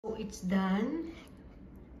it's done.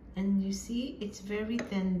 And you see, it's very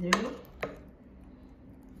tender.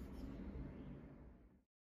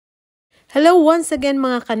 Hello once again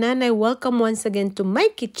mga kananay. Welcome once again to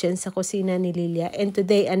my kitchen sa kusina ni Lilia. And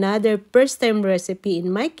today, another first time recipe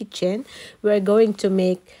in my kitchen. We're going to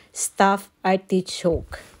make stuffed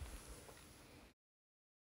artichoke.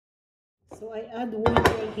 So I add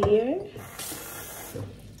water here.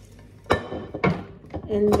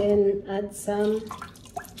 And then add some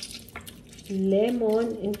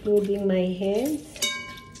lemon, including my hands.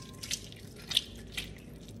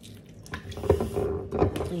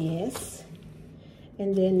 Yes.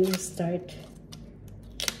 And then we'll start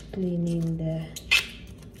cleaning the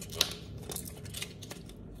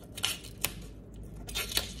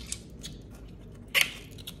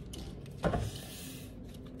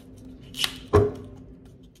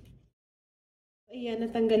ayan,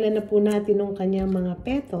 natanggalan na po natin ng kanyang mga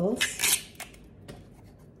petals.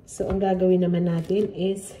 So, ang gagawin naman natin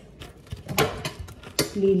is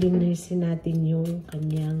lilinisin natin yung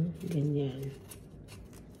kanyang ganyan.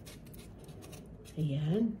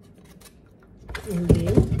 Ayan. And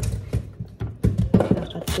then,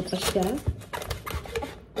 kakat ko pa siya.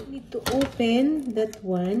 I need to open that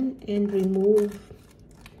one and remove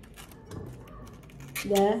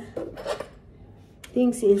the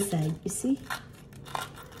things inside. You see?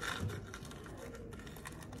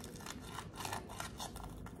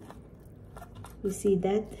 You see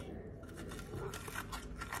that?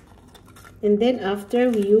 And then after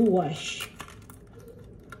you wash.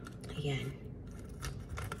 Ayan.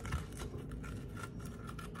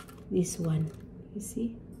 This one, you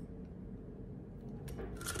see?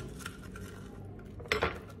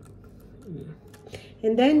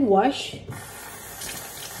 And then wash.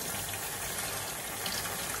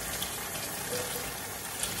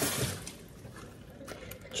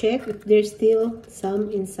 Check if there's still some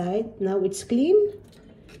inside. Now it's clean.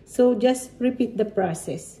 So just repeat the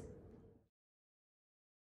process.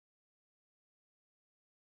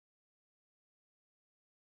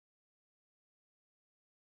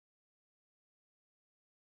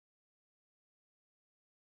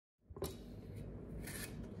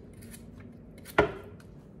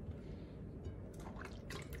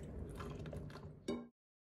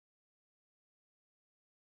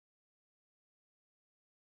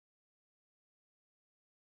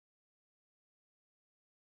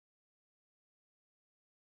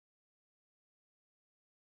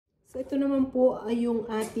 So, ito naman po ay yung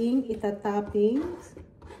ating itatopping,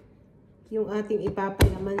 yung ating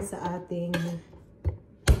ipapalaman sa ating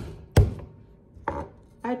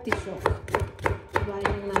artichoke.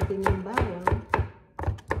 Galing natin yung bawang.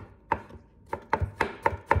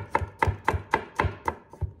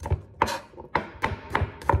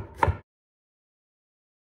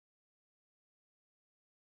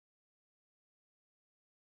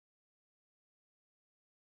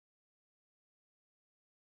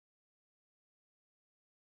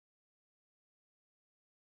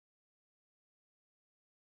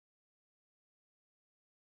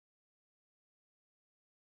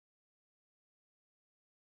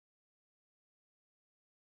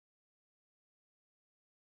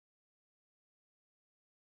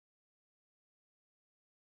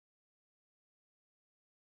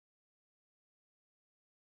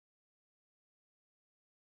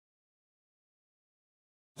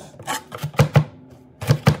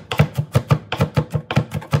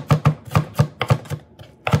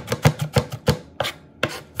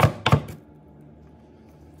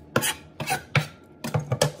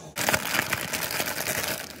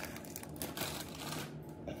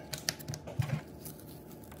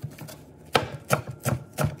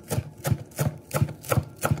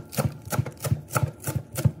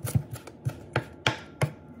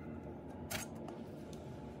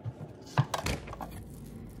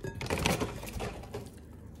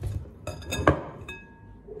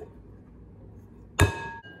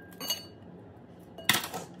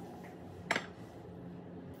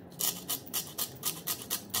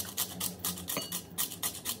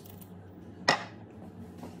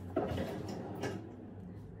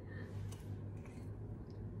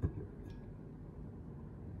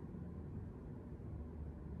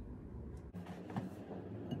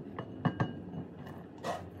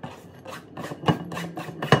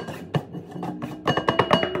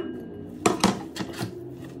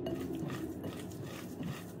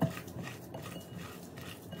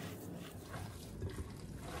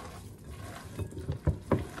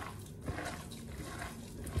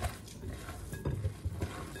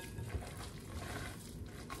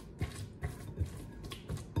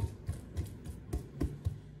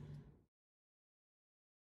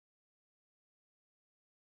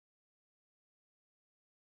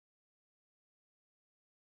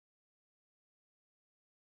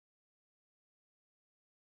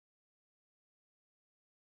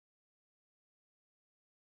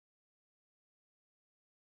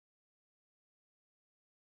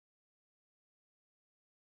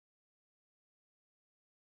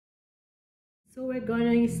 So we're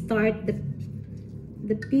gonna start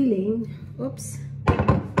the peeling. Oops.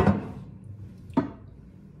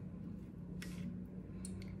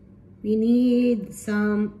 We need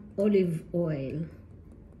some olive oil.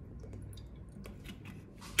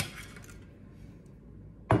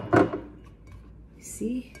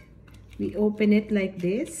 See? We open it like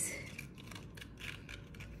this.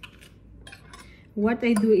 What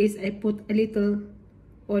I do is I put a little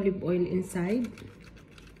olive oil inside.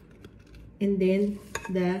 And then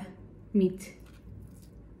the meat.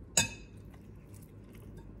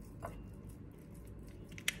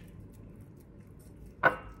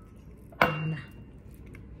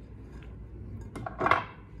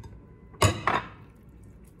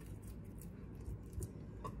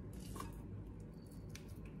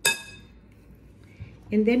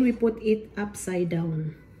 And then we put it upside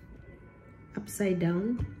down. Upside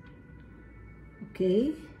down.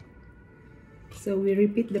 Okay. So we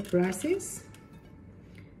repeat the process.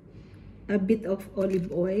 A bit of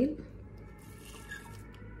olive oil.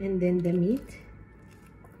 And then the meat.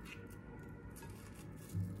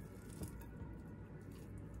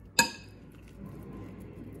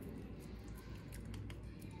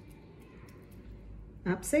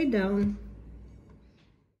 Upside down.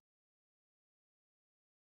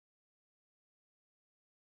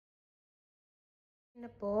 Na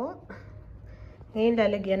po. Ngayon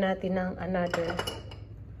lalagyan natin ng another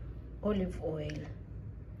olive oil.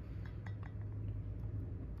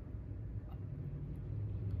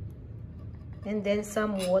 And then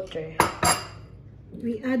some water.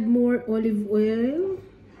 We add more olive oil.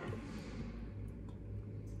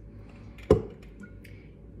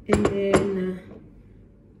 And then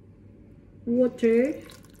water.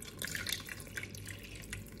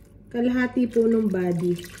 Kalahati po ng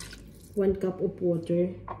body. 1 cup of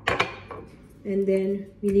water. And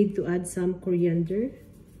then we need to add some coriander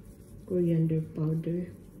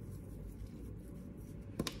powder,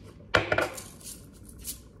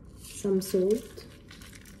 some salt,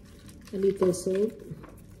 a little salt,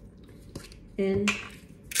 and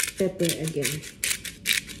pepper again.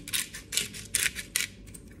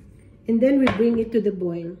 And then we bring it to the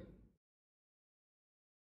boil.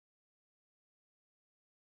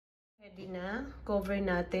 Ready na, cover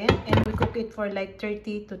natin, and we cook it for like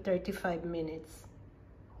 30 to 35 minutes.